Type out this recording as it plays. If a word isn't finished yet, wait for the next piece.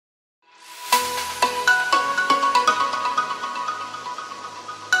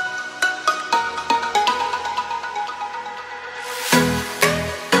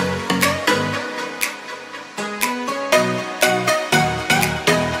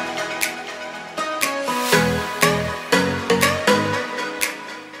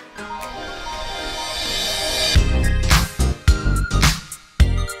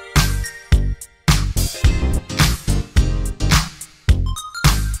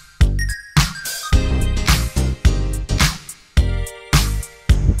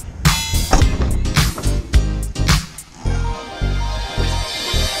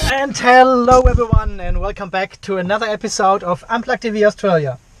And hello everyone, and welcome back to another episode of Unplugged TV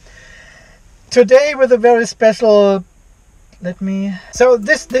Australia. Today with a very special, so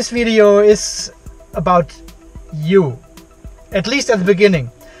this video is about you, at least at the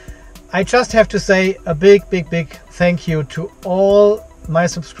beginning. I just have to say a big thank you to all my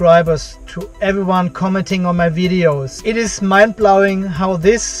subscribers, to everyone commenting on my videos. It is mind-blowing how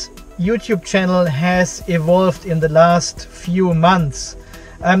this YouTube channel has evolved in the last few months.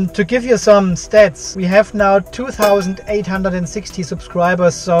 To give you some stats, we have now 2,860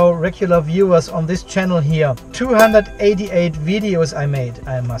 subscribers, so regular viewers on this channel here. 288 videos I made.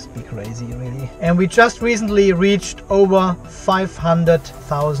 I must be crazy, really. And we just recently reached over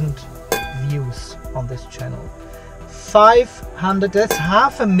 500,000 views on this channel. 500, that's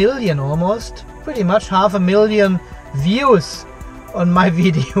 500,000 almost. Pretty much 500,000 views on my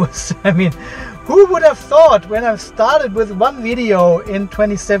videos. I mean, who would have thought when I started with one video in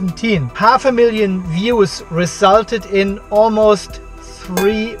 2017? 500,000 views resulted in almost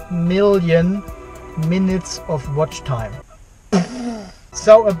 3 million minutes of watch time.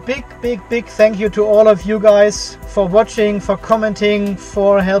 So a big thank you to all of you guys for watching, for commenting,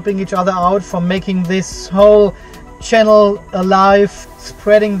 for helping each other out, for making this whole channel alive,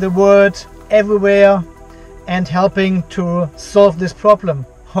 spreading the word everywhere and helping to solve this problem.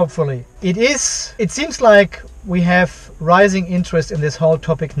 Hopefully. It seems like we have rising interest in this whole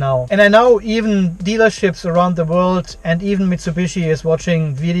topic now. And I know even dealerships around the world and even Mitsubishi is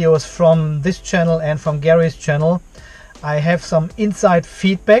watching videos from this channel and from Gary's channel. I have some inside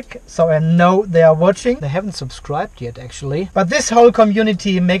feedback, so I know they are watching. They haven't subscribed yet, actually. But this whole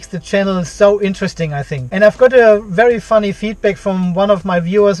community makes the channel so interesting, I think. And I've got a very funny feedback from one of my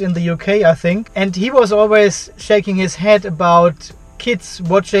viewers in the UK, I think. And he was always shaking his head about kids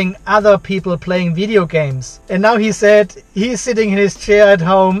watching other people playing video games. And now he said he's sitting in his chair at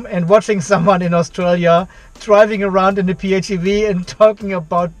home and watching someone in Australia driving around in the PHEV and talking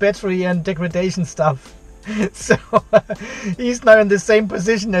about battery and degradation stuff. So he's now in the same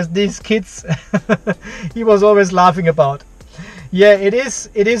position as these kids he was always laughing about. Yeah, it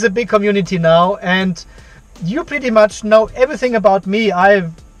is a big community now, and you pretty much know everything about me.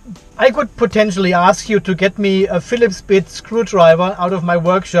 I could potentially ask you to get me a Phillips bit screwdriver out of my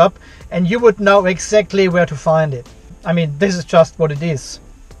workshop and you would know exactly where to find it. I mean, this is just what it is.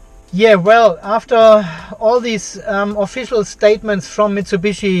 Yeah, well, after all these official statements from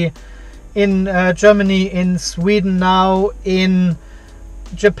Mitsubishi in Germany, in Sweden now, in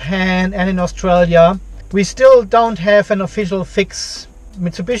Japan and in Australia, we still don't have an official fix.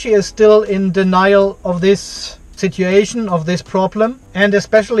 Mitsubishi is still in denial of this situation, of this problem, and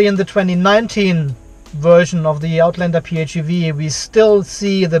especially in the 2019 version of the Outlander PHEV we still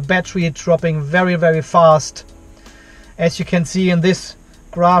see the battery dropping very fast. As you can see in this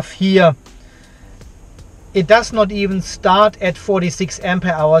graph here, it does not even start at 46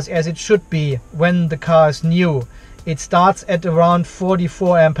 ampere hours as it should be when the car is new. It starts at around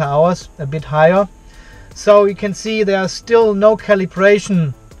 44 ampere hours, a bit higher. So you can see there's still no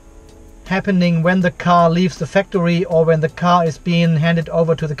calibration happening when the car leaves the factory or when the car is being handed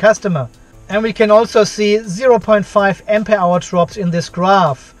over to the customer. And we can also see 0.5 ampere hour drops in this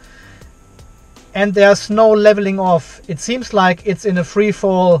graph, and there's no leveling off. It seems like it's in a free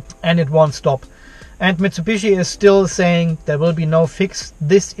fall and it won't stop. And Mitsubishi is still saying there will be no fix.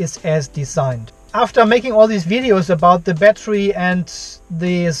 This is as designed. After making all these videos about the battery and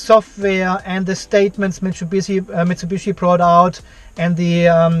the software and the statements Mitsubishi brought out and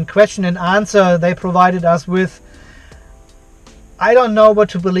the question and answer they provided us with, I don't know what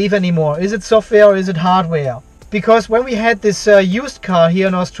to believe anymore. Is it software or is it hardware? Because when we had this used car here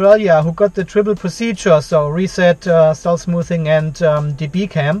in Australia who got the triple procedure, so reset, stealth smoothing and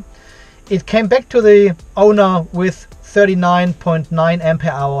DBCAM, it came back to the owner with 39.9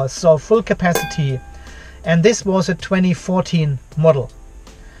 ampere hours, so full capacity, and this was a 2014 model,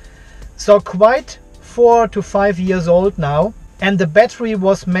 so quite 4 to 5 years old now, and the battery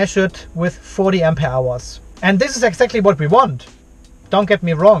was measured with 40 ampere hours. And this is exactly what we want, don't get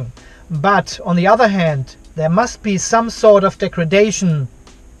me wrong, but on the other hand there must be some sort of degradation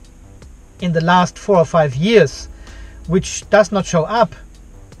in the last 4 or 5 years which does not show up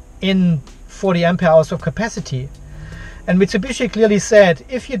in 40 ampere hours of capacity. And Mitsubishi clearly said,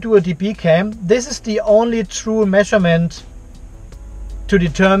 if you do a DBCAM, this is the only true measurement to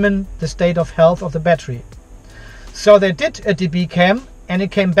determine the state of health of the battery. So they did a DBCAM and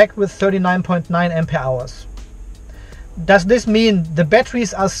it came back with 39.9 ampere hours. Does this mean the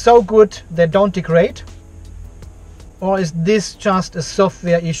batteries are so good they don't degrade? Or is this just a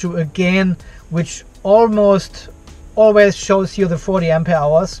software issue again, which almost always shows you the 40 ampere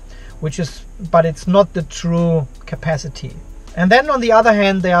hours, but it's not the true capacity. And then on the other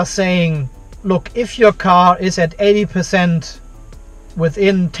hand, they are saying, look, if your car is at 80%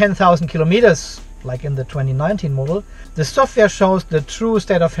 within 10,000 kilometers, like in the 2019 model, the software shows the true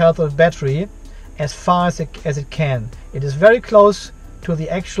state of health of the battery as far as it can. It is very close to the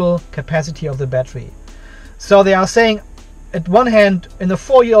actual capacity of the battery. So they are saying, at one hand, in a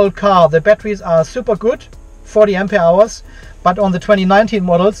 4-year-old car, the batteries are super good, 40 ampere hours, but on the 2019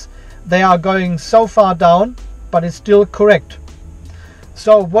 models, they are going so far down, but it's still correct.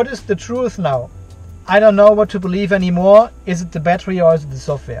 So what is the truth now? I don't know what to believe anymore. Is it the battery or is it the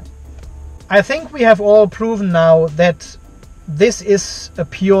software? I think we have all proven now that this is a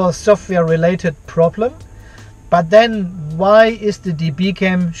pure software related problem. But then why is the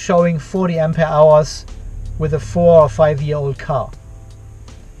DBCAM showing 40 ampere hours with a 4 or 5 year old car?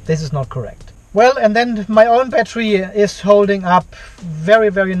 This is not correct. Well, and then my own battery is holding up very,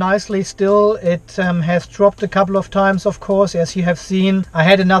 very nicely still. It has dropped a couple of times, of course, as you have seen. I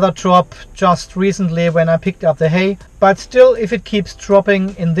had another drop just recently when I picked up the hay. But still, if it keeps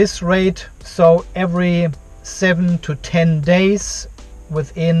dropping in this rate, so every 7 to 10 days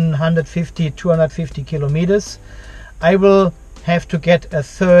within 150, 250 kilometers, I will have to get a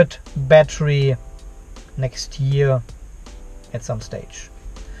third battery next year at some stage,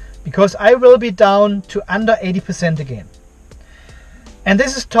 because I will be down to under 80% again. And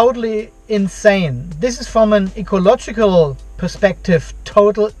this is totally insane. This is, from an ecological perspective,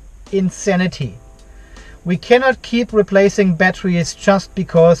 total insanity. We cannot keep replacing batteries just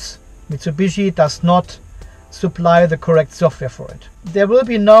because Mitsubishi does not supply the correct software for it. There will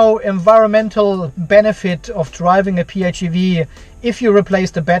be no environmental benefit of driving a PHEV if you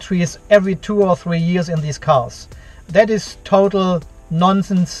replace the batteries every 2 or 3 years in these cars. That is total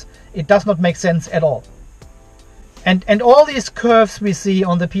nonsense. It does not make sense at all. And all these curves we see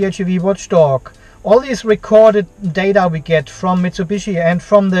on the PHEV Watchdog, all these recorded data we get from Mitsubishi and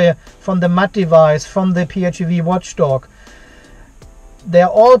from the MUD device, from the PHEV Watchdog, they are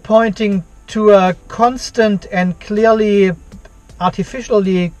all pointing to a constant and clearly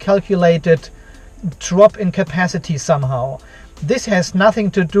artificially calculated drop in capacity somehow. This has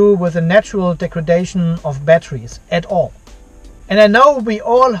nothing to do with the natural degradation of batteries at all. And I know we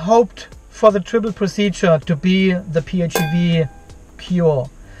all hoped for the triple procedure to be the PHEV cure,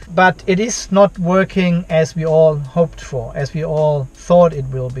 but it is not working as we all hoped for, as we all thought it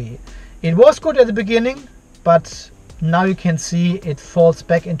will be. It was good at the beginning, but now you can see it falls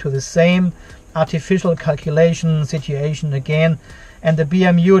back into the same artificial calculation situation again, and the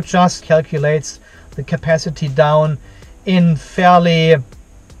BMU just calculates the capacity down in fairly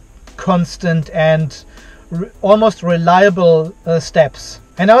constant and almost reliable steps.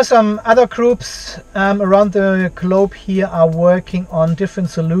 I know some other groups around the globe here are working on different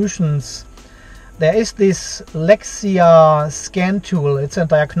solutions. There is this Lexia scan tool. It's a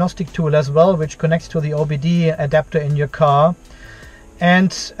diagnostic tool as well, which connects to the OBD adapter in your car.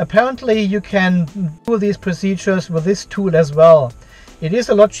 And apparently you can do these procedures with this tool as well. It is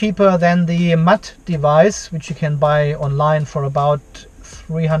a lot cheaper than the MUD device, which you can buy online for about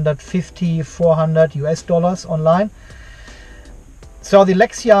 $350–400 US online. So the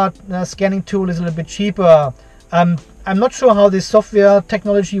Lexia scanning tool is a little bit cheaper. I'm not sure how this software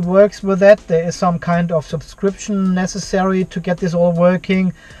technology works with that. There is some kind of subscription necessary to get this all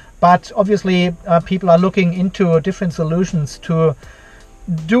working. But obviously people are looking into different solutions to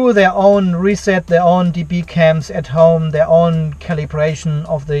do their own reset, their own DBCAMs at home, their own calibration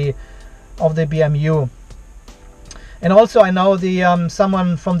of the BMU. And also I know the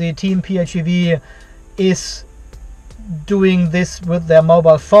someone from the team PHEV is doing this with their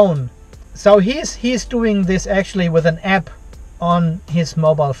mobile phone. So he's doing this actually with an app on his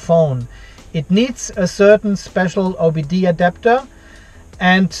mobile phone. It needs a certain special OBD adapter,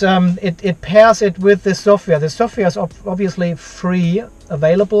 and it pairs it with the software. The software is obviously free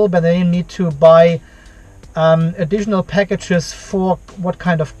available, but then you need to buy additional packages for what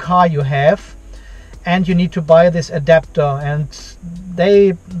kind of car you have, and you need to buy this adapter, and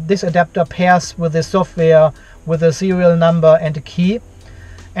this adapter pairs with the software with a serial number and a key,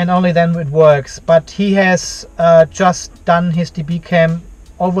 and only then it works. But he has just done his DBCAM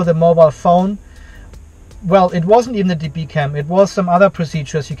over the mobile phone. Well, it wasn't even the DBCAM, it was some other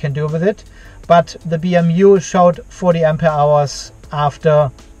procedures you can do with it, but the BMU showed 40 ampere hours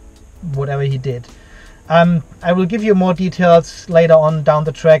after whatever he did. I will give you more details later on down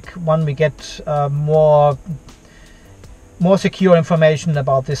the track when we get more more secure information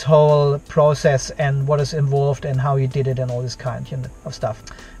about this whole process and what is involved and how you did it and all this kind of stuff.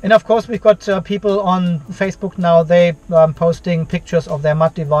 And of course we've got people on Facebook now. They posting pictures of their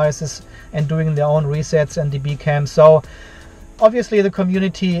mud devices and doing their own resets and DBCAM. So obviously the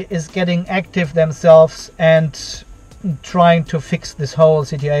community is getting active themselves and trying to fix this whole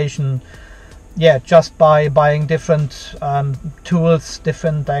situation, yeah, just by buying different tools,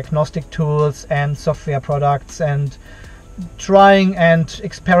 different diagnostic tools and software products, and trying and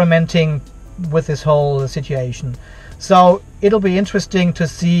experimenting with this whole situation. So it'll be interesting to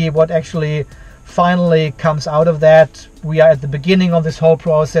see what actually finally comes out of that. We are at the beginning of this whole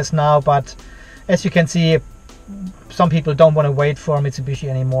process now, but as you can see, some people don't want to wait for Mitsubishi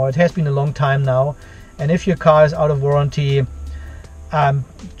anymore. It has been a long time now, and if your car is out of warranty,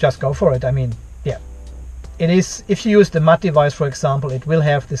 just go for it. I mean, yeah, it is. If you use the mud device, for example, it will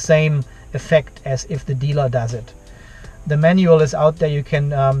have the same effect as if the dealer does it. The manual is out there. You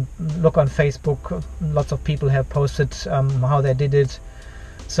can look on Facebook. Lots of people have posted how they did it.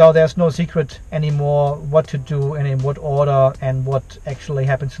 So there's no secret anymore what to do and in what order and what actually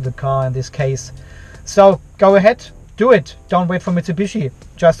happens to the car in this case. So go ahead, do it. Don't wait for Mitsubishi.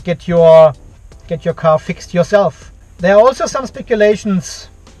 Just get your car fixed yourself. There are also some speculations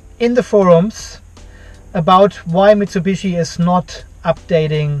in the forums about why Mitsubishi is not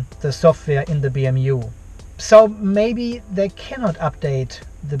updating the software in the BMU. So maybe they cannot update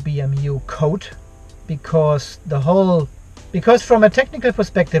the BMU code because from a technical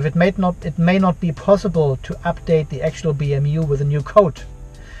perspective it may not be possible to update the actual BMU with a new code,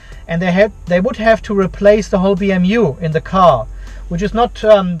 and they would have to replace the whole BMU in the car, which is not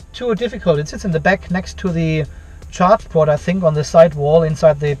too difficult. It sits in the back next to the charge port, I think, on the side wall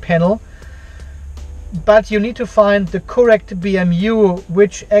inside the panel. But you need to find the correct BMU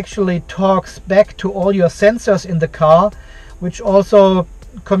which actually talks back to all your sensors in the car, which also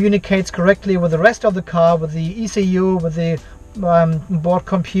communicates correctly with the rest of the car, with the ECU, with the board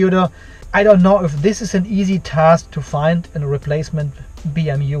computer. I don't know if this is an easy task to find in a replacement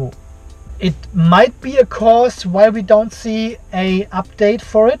BMU. It might be a cause why we don't see an update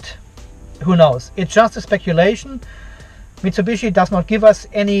for it. Who knows? It's just a speculation. Mitsubishi does not give us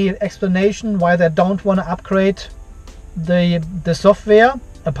any explanation why they don't want to upgrade the software,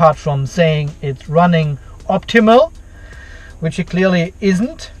 apart from saying it's running optimal, which it clearly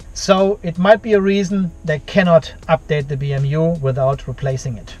isn't. So it might be a reason they cannot update the BMU without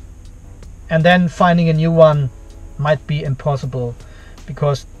replacing it. And then finding a new one might be impossible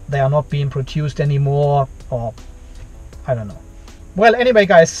because they are not being produced anymore, or I don't know. Well, anyway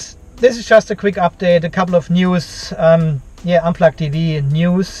guys, this is just a quick update, a couple of news. Yeah, Unplugged EV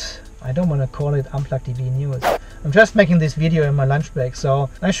news. I don't want to call it Unplugged EV news. I'm just making this video in my lunch break, so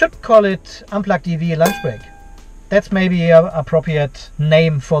I should call it Unplugged EV lunch break. That's maybe an appropriate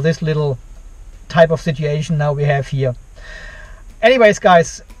name for this little type of situation now we have here. Anyways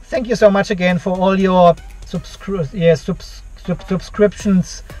guys, thank you so much again for all your subscriptions,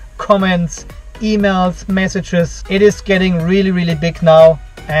 comments, emails, messages. It is getting really big now,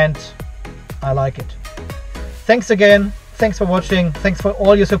 and I like it. Thanks again. Thanks for watching. Thanks for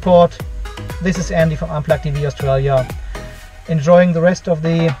all your support. This is Andy from Unplugged EV Australia. Enjoying the rest of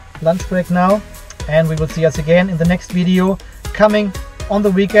the lunch break now, and we will see us again in the next video coming on the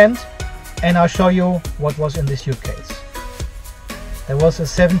weekend, and I'll show you what was in this suitcase. There was a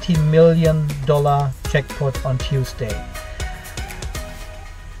 $70 million jackpot on Tuesday.